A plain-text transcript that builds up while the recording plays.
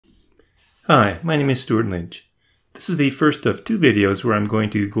Hi, my name is Stewart Lynch. This is the first of two videos where I'm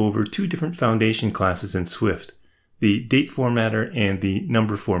going to go over two different foundation classes in Swift, the DateFormatter and the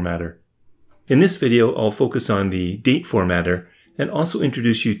NumberFormatter. In this video, I'll focus on the DateFormatter and also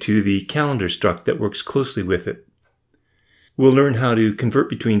introduce you to the calendar struct that works closely with it. We'll learn how to convert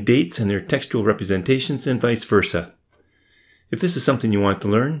between dates and their textual representations and vice versa. If this is something you want to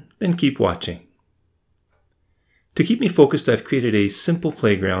learn, then keep watching. To keep me focused, I've created a simple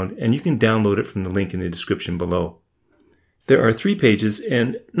playground, and you can download it from the link in the description below. There are 3 pages,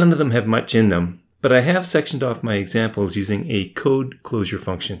 and none of them have much in them, but I have sectioned off my examples using a code closure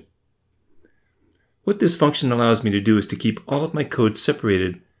function. What this function allows me to do is to keep all of my code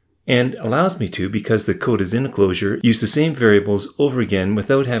separated, and allows me to, because the code is in a closure, use the same variables over again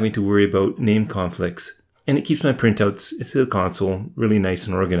without having to worry about name conflicts. And it keeps my printouts to the console really nice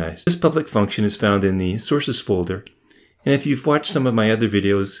and organized. This public function is found in the sources folder, and if you've watched some of my other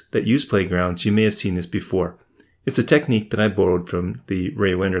videos that use playgrounds, you may have seen this before. It's a technique that I borrowed from the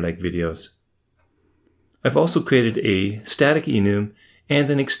Ray Wenderlich videos. I've also created a static enum and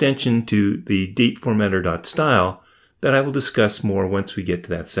an extension to the DateFormatter.style that I will discuss more once we get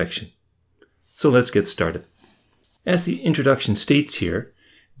to that section. So let's get started. As the introduction states here,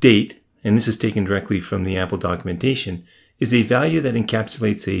 date, and this is taken directly from the Apple documentation, is a value that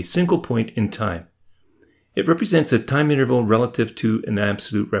encapsulates a single point in time. It represents a time interval relative to an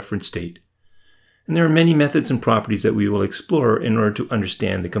absolute reference date. And there are many methods and properties that we will explore in order to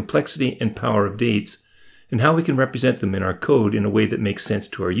understand the complexity and power of dates and how we can represent them in our code in a way that makes sense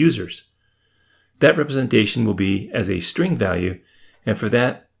to our users. That representation will be as a string value, and for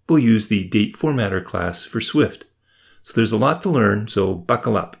that, we'll use the DateFormatter class for Swift. So there's a lot to learn, so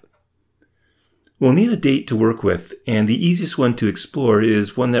buckle up. We'll need a date to work with, and the easiest one to explore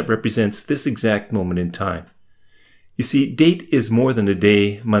is one that represents this exact moment in time. You see, date is more than a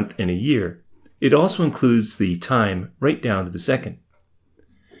day, month, and a year. It also includes the time right down to the second.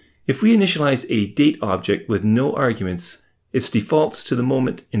 If we initialize a date object with no arguments, it defaults to the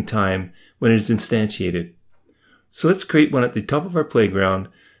moment in time when it is instantiated. So let's create one at the top of our playground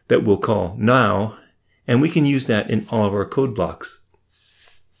that we'll call now, and we can use that in all of our code blocks.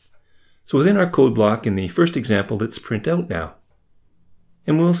 So within our code block in the first example, let's print out now.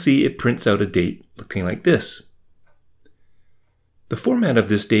 And we'll see it prints out a date looking like this. The format of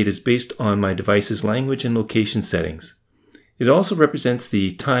this date is based on my device's language and location settings. It also represents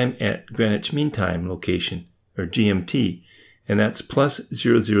the time at Greenwich Mean Time location, or GMT, and that's plus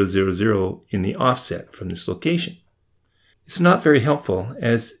 0000 in the offset from this location. It's not very helpful,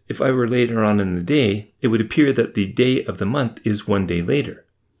 as if I were later on in the day, it would appear that the day of the month is 1 day later.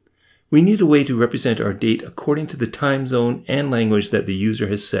 We need a way to represent our date according to the time zone and language that the user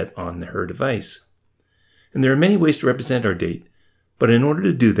has set on her device. And there are many ways to represent our date, but in order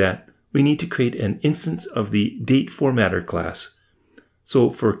to do that, we need to create an instance of the DateFormatter class. So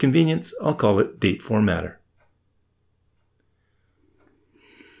for convenience, I'll call it DateFormatter.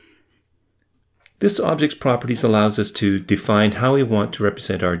 This object's properties allows us to define how we want to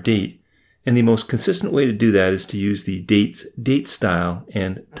represent our date. And the most consistent way to do that is to use the date's date style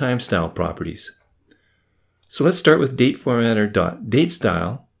and time style properties. So let's start with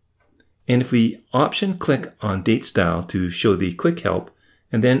DateFormatter.dateStyle. And if we option click on date style to show the quick help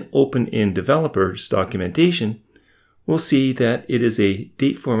and then open in developer's documentation, we'll see that it is a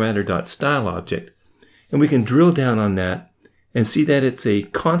DateFormatter.style object. And we can drill down on that and see that it's a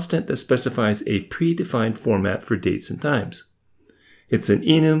constant that specifies a predefined format for dates and times. It's an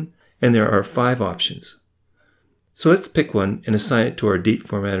enum, and there are 5 options. So let's pick one and assign it to our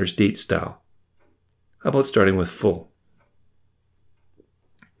DateFormatter's date style. How about starting with full?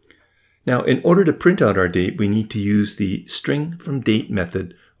 Now, in order to print out our date, we need to use the string from date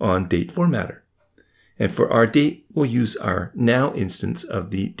method on DateFormatter. And for our date, we'll use our now instance of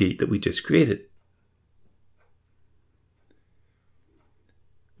the date that we just created.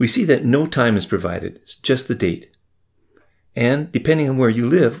 We see that no time is provided, it's just the date. And depending on where you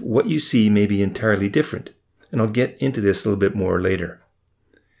live, what you see may be entirely different. And I'll get into this a little bit more later.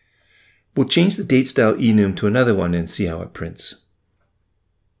 We'll change the date style enum to another one and see how it prints.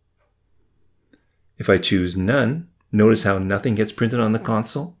 If I choose none, notice how nothing gets printed on the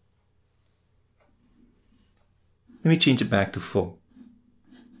console. Let me change it back to full.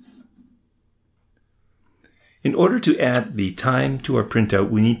 In order to add the time to our printout,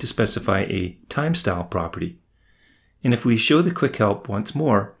 we need to specify a time style property. And if we show the quick help once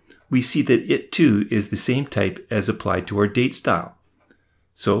more, we see that it too is the same type as applied to our date style.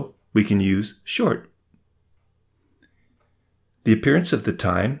 So we can use short. The appearance of the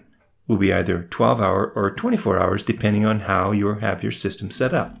time will be either 12-hour or 24 hours depending on how you have your system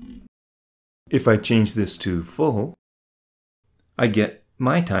set up. If I change this to full, I get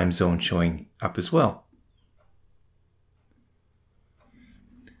my time zone showing up as well.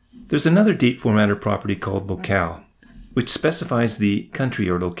 There's another DateFormatter property called locale, which specifies the country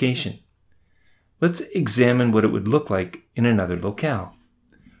or location. Let's examine what it would look like in another locale.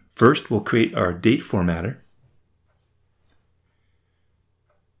 First, we'll create our DateFormatter.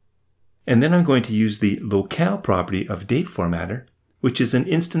 And then I'm going to use the locale property of DateFormatter, which is an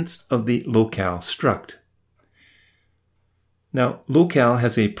instance of the locale struct. Now, locale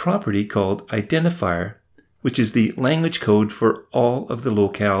has a property called identifier, which is the language code for all of the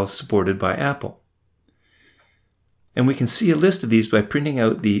locales supported by Apple. And we can see a list of these by printing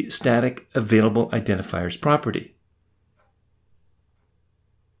out the static available identifiers property.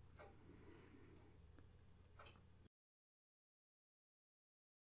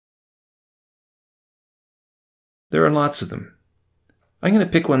 There are lots of them. I'm going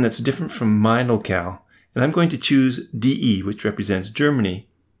to pick one that's different from my locale, and I'm going to choose DE, which represents Germany.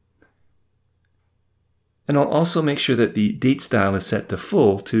 And I'll also make sure that the date style is set to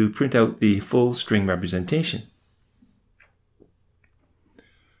full to print out the full string representation.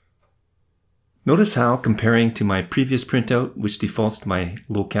 Notice how, comparing to my previous printout, which defaults to my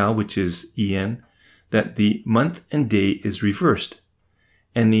locale, which is EN, that the month and day is reversed,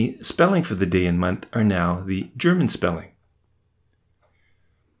 and the spelling for the day and month are now the German spelling.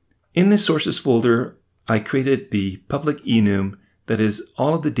 In this sources folder, I created the public enum that is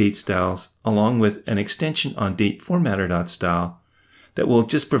all of the date styles, along with an extension on DateFormatter.style that will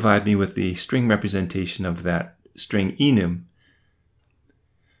just provide me with the string representation of that string enum.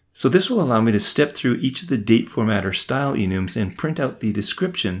 So this will allow me to step through each of the DateFormatter style enums and print out the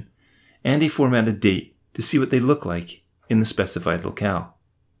description and a formatted date to see what they look like in the specified locale.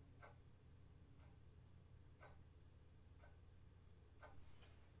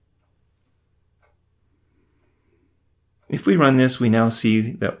 If we run this, we now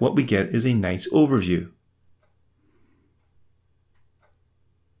see that what we get is a nice overview.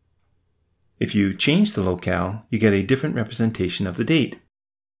 If you change the locale, you get a different representation of the date.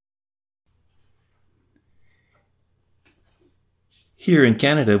 Here in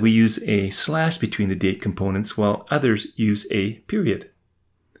Canada, we use a slash between the date components, while others use a period.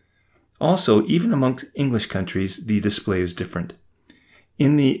 Also, even amongst English countries, the display is different.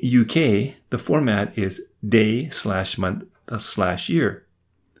 In the UK, the format is day/month/year.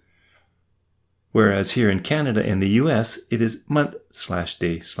 Whereas here in Canada and the US, it is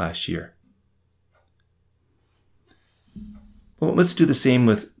month/day/year. Well, let's do the same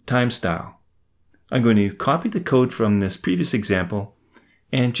with time style. I'm going to copy the code from this previous example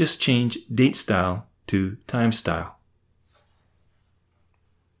and just change date style to time style.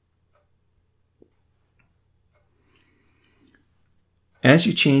 As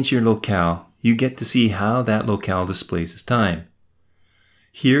you change your locale, you get to see how that locale displays as time.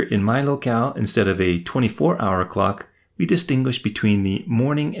 Here in my locale, instead of a 24-hour clock, we distinguish between the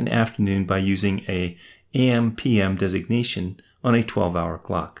morning and afternoon by using a AM/PM designation on a 12-hour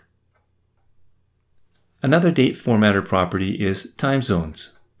clock. Another DateFormatter property is time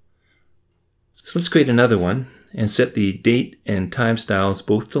zones. So let's create another one and set the date and time styles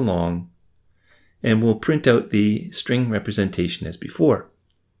both to long, and we'll print out the string representation as before.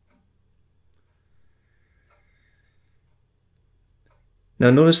 Now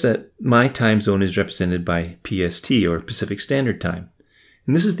notice that my time zone is represented by PST, or Pacific Standard Time,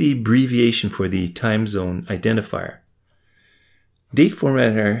 and this is the abbreviation for the time zone identifier.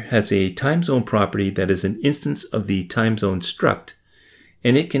 DateFormatter has a time zone property that is an instance of the time zone struct,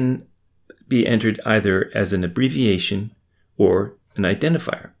 and it can be entered either as an abbreviation or an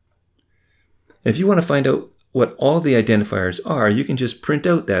identifier. If you want to find out what all the identifiers are, you can just print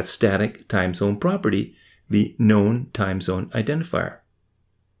out that static time zone property, the known time zone identifier.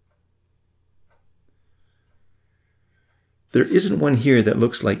 There isn't one here that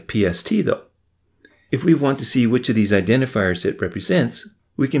looks like PST though. If we want to see which of these identifiers it represents,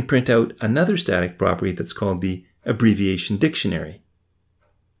 we can print out another static property that's called the abbreviation dictionary.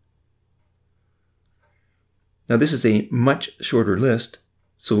 Now this is a much shorter list,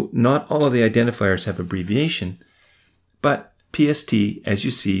 so not all of the identifiers have abbreviation, but PST, as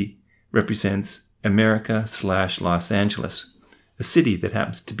you see, represents America/Los Angeles, a city that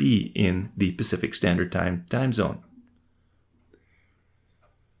happens to be in the Pacific Standard Time time zone.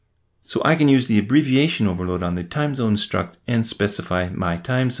 So I can use the abbreviation overload on the time zone struct and specify my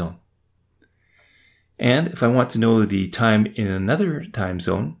time zone. And if I want to know the time in another time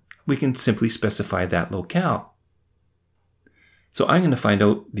zone, we can simply specify that locale. So I'm going to find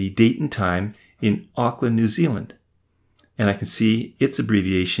out the date and time in Auckland, New Zealand. And I can see its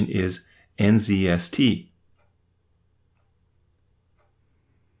abbreviation is NZST.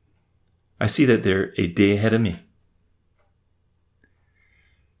 I see that they're a day ahead of me.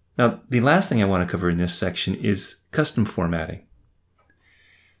 Now, the last thing I want to cover in this section is custom formatting.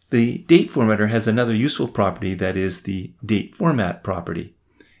 The date formatter has another useful property that is the date format property,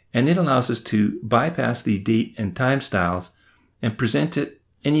 and it allows us to bypass the date and time styles and present it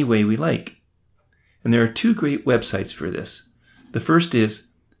any way we like. And there are two great websites for this. The first is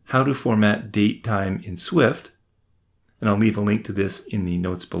How to Format Date Time in Swift, and I'll leave a link to this in the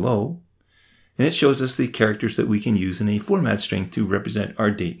notes below. And it shows us the characters that we can use in a format string to represent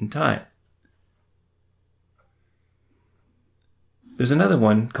our date and time. There's another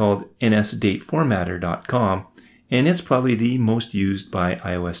one called nsdateformatter.com, and it's probably the most used by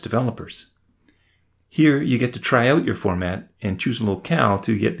iOS developers. Here you get to try out your format and choose a locale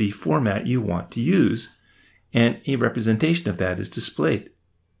to get the format you want to use, and a representation of that is displayed.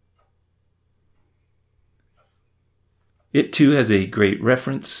 It too has a great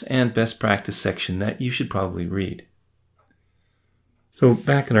reference and best practice section that you should probably read. So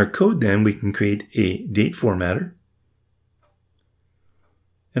back in our code then, we can create a date formatter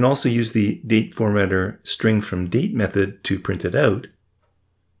and also use the DateFormatter string from date method to print it out.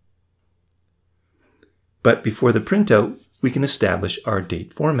 But before the printout, we can establish our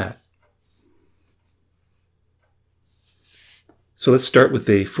date format. So let's start with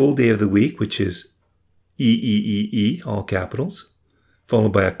a full day of the week, which is EEEE, all capitals,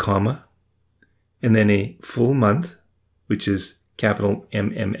 followed by a comma, and then a full month, which is capital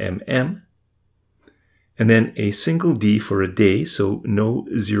MMMM, and then a single D for a day, so no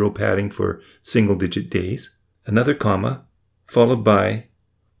zero padding for single-digit days, another comma, followed by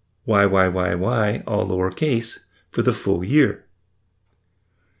YYYY, all lowercase, for the full year.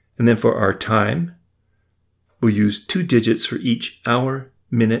 And then for our time, we'll use 2 digits for each hour,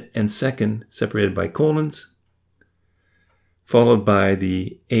 minute, and second separated by colons, followed by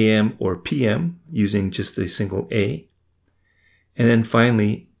the AM or PM using just a single A, and then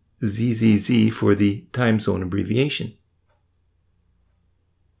finally ZZZ for the time zone abbreviation.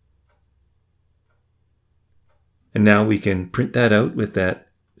 And now we can print that out with that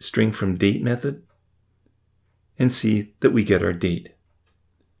string from date method and see that we get our date.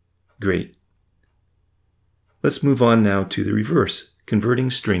 Great. Let's move on now to the reverse,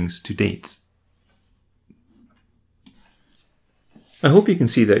 converting strings to dates. I hope you can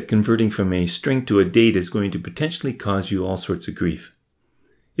see that converting from a string to a date is going to potentially cause you all sorts of grief.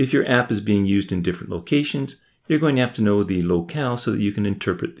 If your app is being used in different locations, you're going to have to know the locale so that you can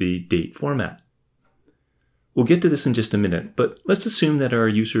interpret the date format. We'll get to this in just a minute, but let's assume that our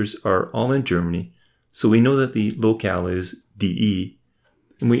users are all in Germany, so we know that the locale is DE.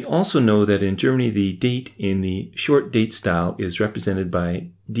 And we also know that in Germany, the date in the short date style is represented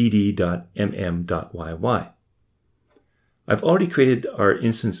by dd.mm.yy. I've already created our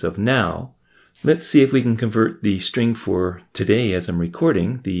instance of now. Let's see if we can convert the string for today as I'm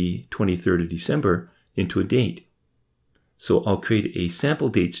recording, the 23rd of December, into a date. So I'll create a sample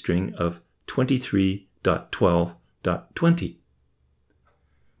date string of 23.12.20.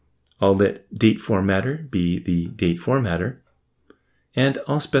 I'll let DateFormatter be the date formatter, and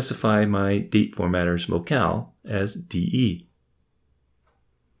I'll specify my date formatter's locale as DE.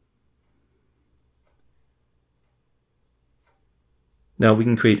 Now we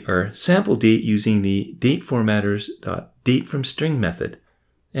can create our sample date using the DateFormatter's DateFromString method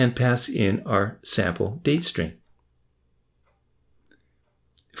and pass in our sample date string.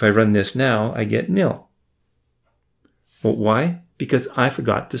 If I run this now, I get nil. Well, why? Because I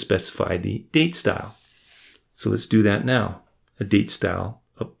forgot to specify the date style. So let's do that now. A date style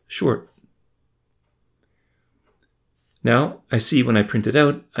of short. Now I see when I print it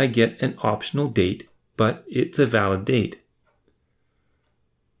out, I get an optional date, but it's a valid date.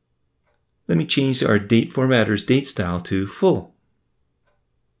 Let me change our date formatter's date style to full.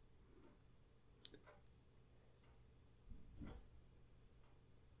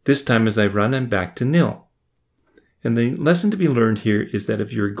 This time as I run, I'm back to nil. And the lesson to be learned here is that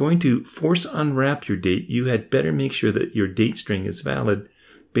if you're going to force unwrap your date, you had better make sure that your date string is valid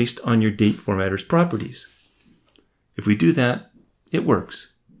based on your date formatter's properties. If we do that, it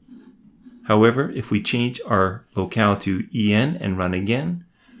works. However, if we change our locale to EN and run again,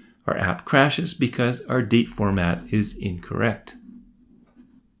 our app crashes because our date format is incorrect.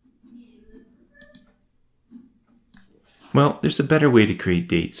 Well, there's a better way to create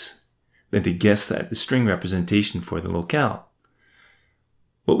dates than to guess at the string representation for the locale.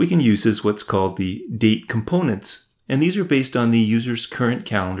 What we can use is what's called the date components, and these are based on the user's current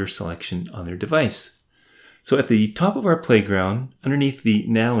calendar selection on their device. So at the top of our playground, underneath the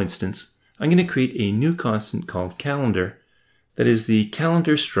Now instance, I'm going to create a new constant called calendar that is the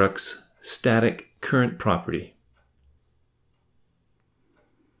calendar struct's static current property.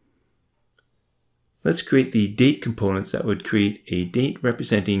 Let's create the date components that would create a date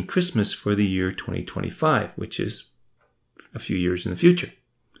representing Christmas for the year 2025, which is a few years in the future.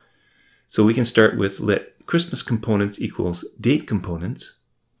 So we can start with let Christmas components equals date components,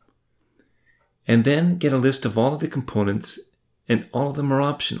 and then get a list of all of the components, and all of them are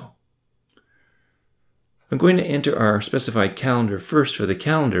optional. I'm going to enter our specified calendar first for the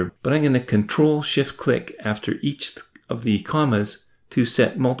calendar, but I'm going to Control-Shift-Click after each of the commas to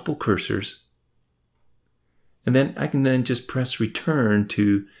set multiple cursors. And then I can then just press return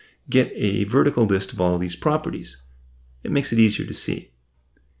to get a vertical list of all of these properties. It makes it easier to see.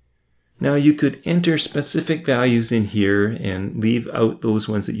 Now you could enter specific values in here and leave out those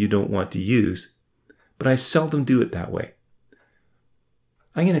ones that you don't want to use, but I seldom do it that way.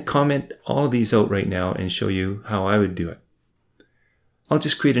 I'm going to comment all of these out right now and show you how I would do it. I'll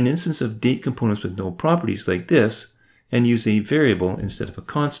just create an instance of date components with no properties like this and use a variable instead of a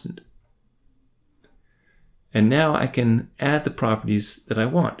constant. And now I can add the properties that I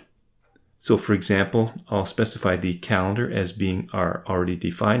want. So for example, I'll specify the calendar as being our already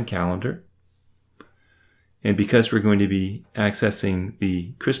defined calendar. And because we're going to be accessing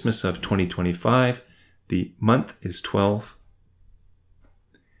the Christmas of 2025, the month is 12,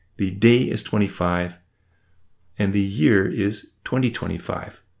 the day is 25, and the year is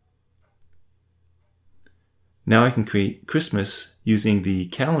 2025. Now I can create Christmas using the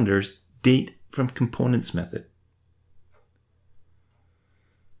calendar's date from components method.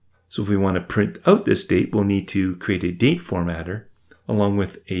 So if we want to print out this date, we'll need to create a date formatter along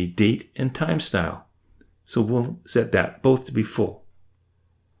with a date and time style. So we'll set that both to be full.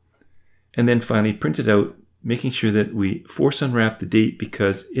 And then finally print it out, making sure that we force unwrap the date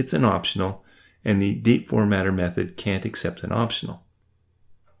because it's an optional and the date formatter method can't accept an optional.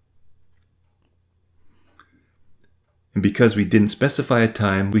 And because we didn't specify a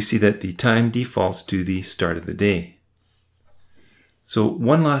time, we see that the time defaults to the start of the day. So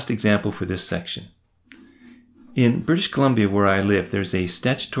one last example for this section. In British Columbia, where I live, there's a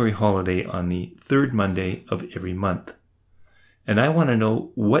statutory holiday on the third Monday of every month. And I want to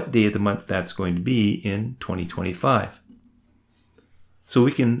know what day of the month that's going to be in 2025. So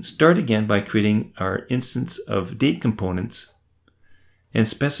we can start again by creating our instance of date components and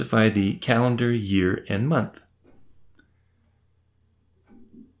specify the calendar, year, and month.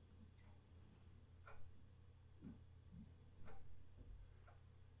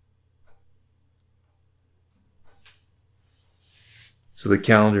 So the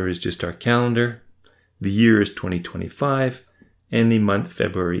calendar is just our calendar, the year is 2025, and the month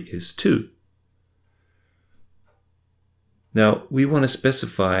February is 2. Now we want to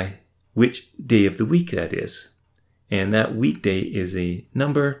specify which day of the week that is. And that weekday is a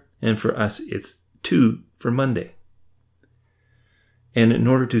number, and for us it's 2 for Monday. And in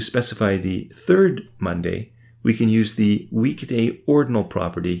order to specify the third Monday, we can use the weekday ordinal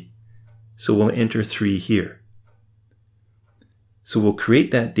property, so we'll enter 3 here. So we'll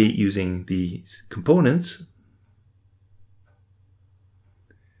create that date using these components.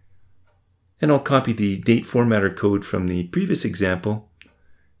 And I'll copy the date formatter code from the previous example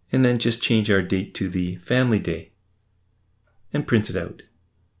and then just change our date to the family day and print it out.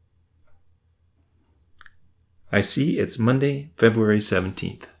 I see it's Monday, February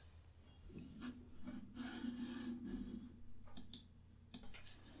 17th.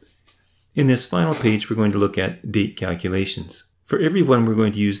 In this final page, we're going to look at date calculations. For every one, we're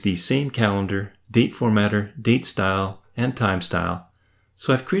going to use the same calendar, date formatter, date style, and time style.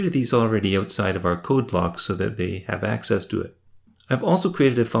 So I've created these already outside of our code block so that they have access to it. I've also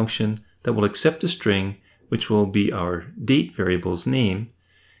created a function that will accept a string, which will be our date variable's name,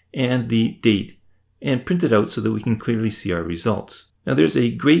 and the date, and print it out so that we can clearly see our results. Now there's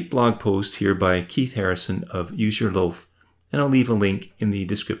a great blog post here by Keith Harrison of Use Your Loaf, and I'll leave a link in the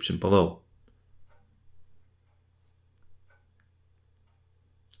description below.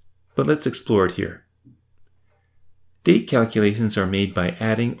 But let's explore it here. Date calculations are made by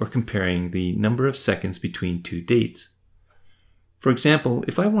adding or comparing the number of seconds between two dates. For example,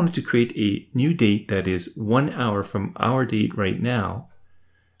 if I wanted to create a new date that is 1 hour from our date right now,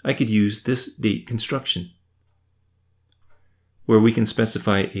 I could use this date construction, where we can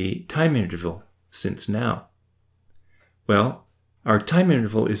specify a time interval, since now. Well, our time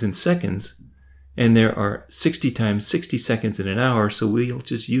interval is in seconds, and there are 60 times 60 seconds in an hour, so we'll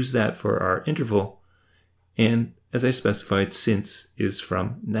just use that for our interval, and as I specified, since is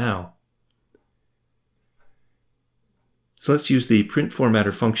from now. So let's use the print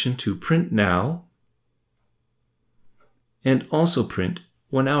formatter function to print now and also print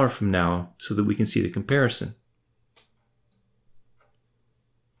 1 hour from now so that we can see the comparison.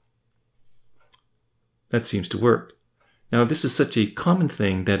 That seems to work. Now this is such a common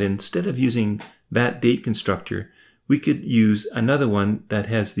thing that instead of using that date constructor, we could use another one that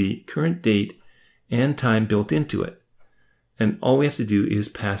has the current date and time built into it. And all we have to do is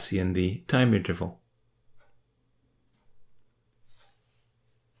pass in the time interval.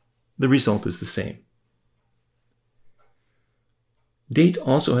 The result is the same. Date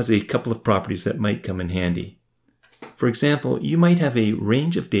also has a couple of properties that might come in handy. For example, you might have a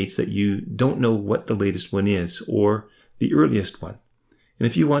range of dates that you don't know what the latest one is or the earliest one. And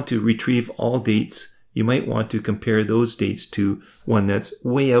if you want to retrieve all dates, you might want to compare those dates to one that's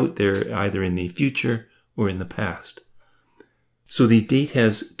way out there, either in the future or in the past. So the date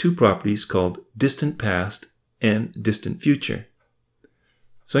has two properties called distant past and distant future.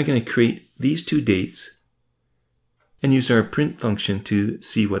 So I'm going to create these two dates and use our print function to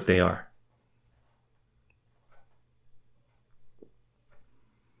see what they are.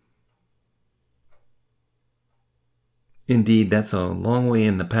 Indeed, that's a long way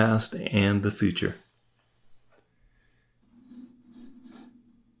in the past and the future.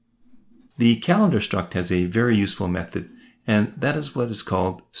 The calendar struct has a very useful method, and that is what is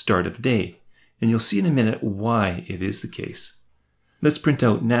called start of day. And you'll see in a minute why it is the case. Let's print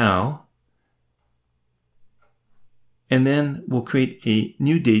out now, and then we'll create a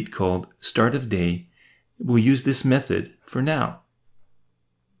new date called start of day. We'll use this method for now.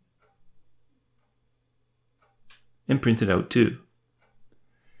 And print it out too.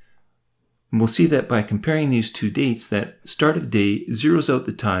 And we'll see that by comparing these two dates, that start of day zeroes out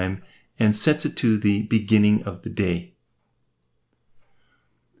the time and sets it to the beginning of the day.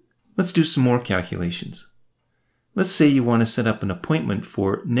 Let's do some more calculations. Let's say you want to set up an appointment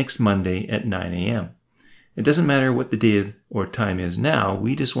for next Monday at 9 a.m. It doesn't matter what the day or time is now,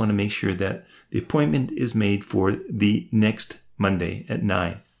 we just want to make sure that the appointment is made for the next Monday at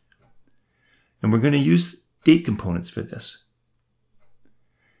 9. And we're going to use date components for this.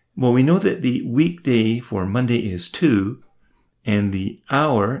 Well, we know that the weekday for Monday is 2, and the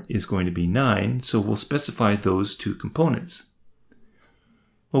hour is going to be 9, so we'll specify those two components.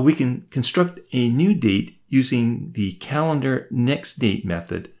 Well, we can construct a new date using the calendar next date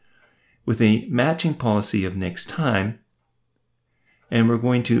method with a matching policy of next time, and we're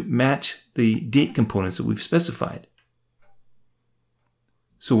going to match the date components that we've specified.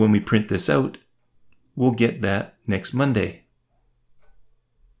 So when we print this out, we'll get that next Monday.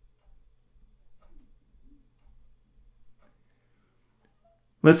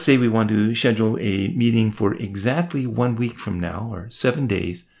 Let's say we want to schedule a meeting for exactly 1 week from now, or 7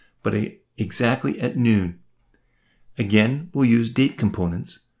 days, but exactly at noon. Again, we'll use date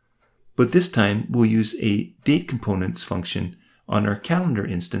components, but this time we'll use a date components function on our calendar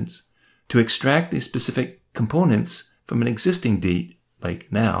instance to extract the specific components from an existing date,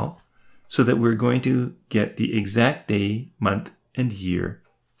 like now, so that we're going to get the exact day, month, and year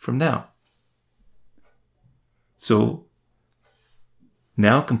from now. So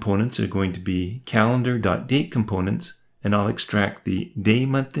now components are going to be calendar.date components, and I'll extract the day,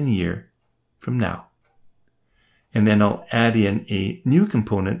 month, and year from now. And then I'll add in a new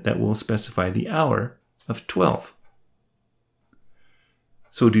component that will specify the hour of 12.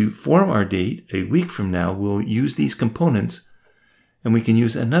 So to form our date a week from now, we'll use these components, and we can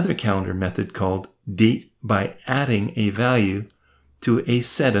use another calendar method called date by adding a value to a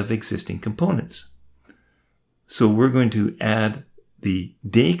set of existing components. So we're going to add the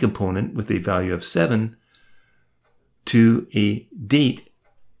day component with a value of 7 to a date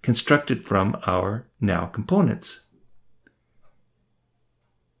constructed from our now components.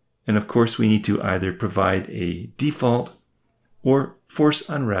 And of course, we need to either provide a default or force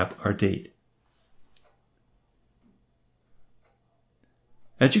unwrap our date.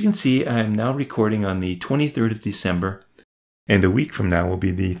 As you can see, I am now recording on the 23rd of December, and a week from now will be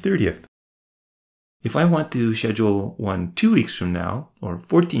the 30th. If I want to schedule one 2 weeks from now, or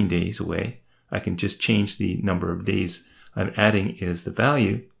 14 days away, I can just change the number of days I'm adding as the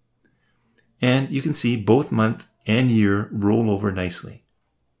value, and you can see both month and year roll over nicely.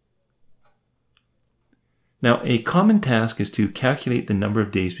 Now, a common task is to calculate the number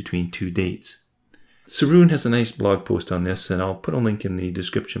of days between two dates. Sarun has a nice blog post on this, and I'll put a link in the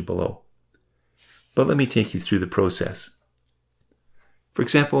description below. But let me take you through the process. For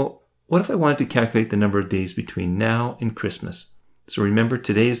example, what if I wanted to calculate the number of days between now and Christmas? So remember,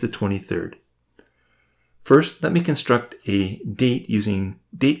 today is the 23rd. First, let me construct a date using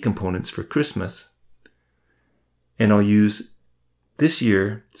date components for Christmas. and I'll use this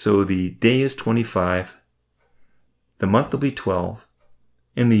year. So the day is 25, the month will be 12,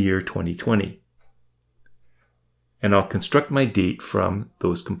 and the year 2020. And I'll construct my date from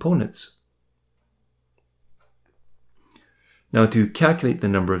those components. Now to calculate the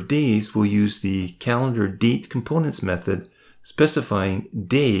number of days, we'll use the calendar date components method, specifying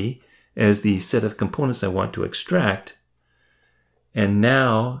day as the set of components I want to extract, and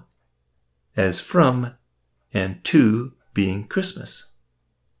now as from and to being Christmas.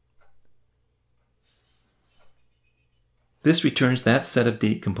 This returns that set of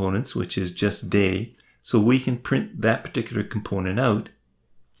date components, which is just day, so we can print that particular component out.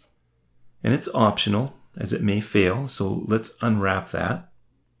 And it's optional, as it may fail, so let's unwrap that.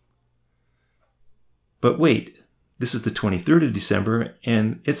 But wait, this is the 23rd of December,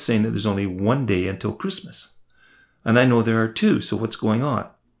 and it's saying that there's only one day until Christmas. And I know there are two, so what's going on?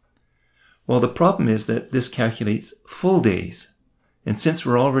 Well, the problem is that this calculates full days. And since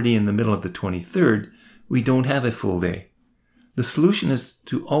we're already in the middle of the 23rd, we don't have a full day. The solution is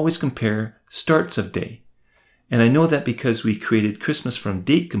to always compare starts of day. And I know that because we created Christmas from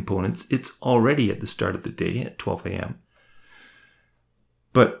date components, it's already at the start of the day at 12 a.m.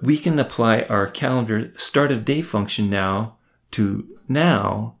 But we can apply our calendar start of day function now to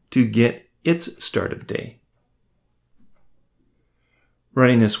get its start of day.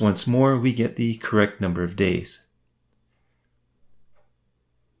 Running this once more, we get the correct number of days.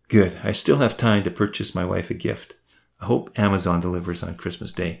 Good, I still have time to purchase my wife a gift. I hope Amazon delivers on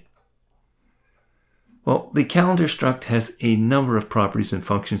Christmas Day. Well, the calendar struct has a number of properties and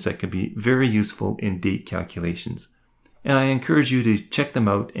functions that can be very useful in date calculations. And I encourage you to check them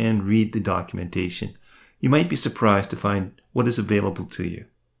out and read the documentation. You might be surprised to find what is available to you.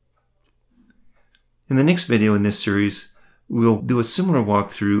 In the next video in this series, we'll do a similar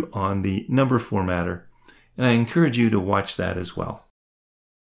walkthrough on the NumberFormatter, and I encourage you to watch that as well.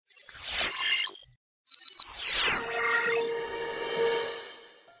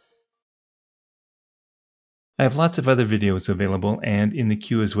 I have lots of other videos available and in the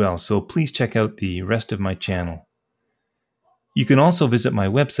queue as well, so please check out the rest of my channel. You can also visit my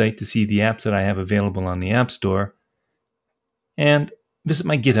website to see the apps that I have available on the App Store, and visit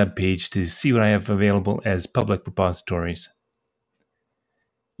my GitHub page to see what I have available as public repositories.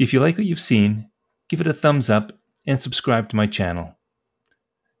 If you like what you've seen, give it a thumbs up and subscribe to my channel.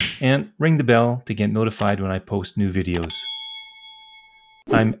 And ring the bell to get notified when I post new videos.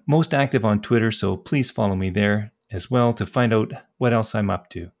 I'm most active on Twitter, so please follow me there as well to find out what else I'm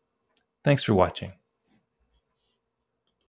up to. Thanks for watching.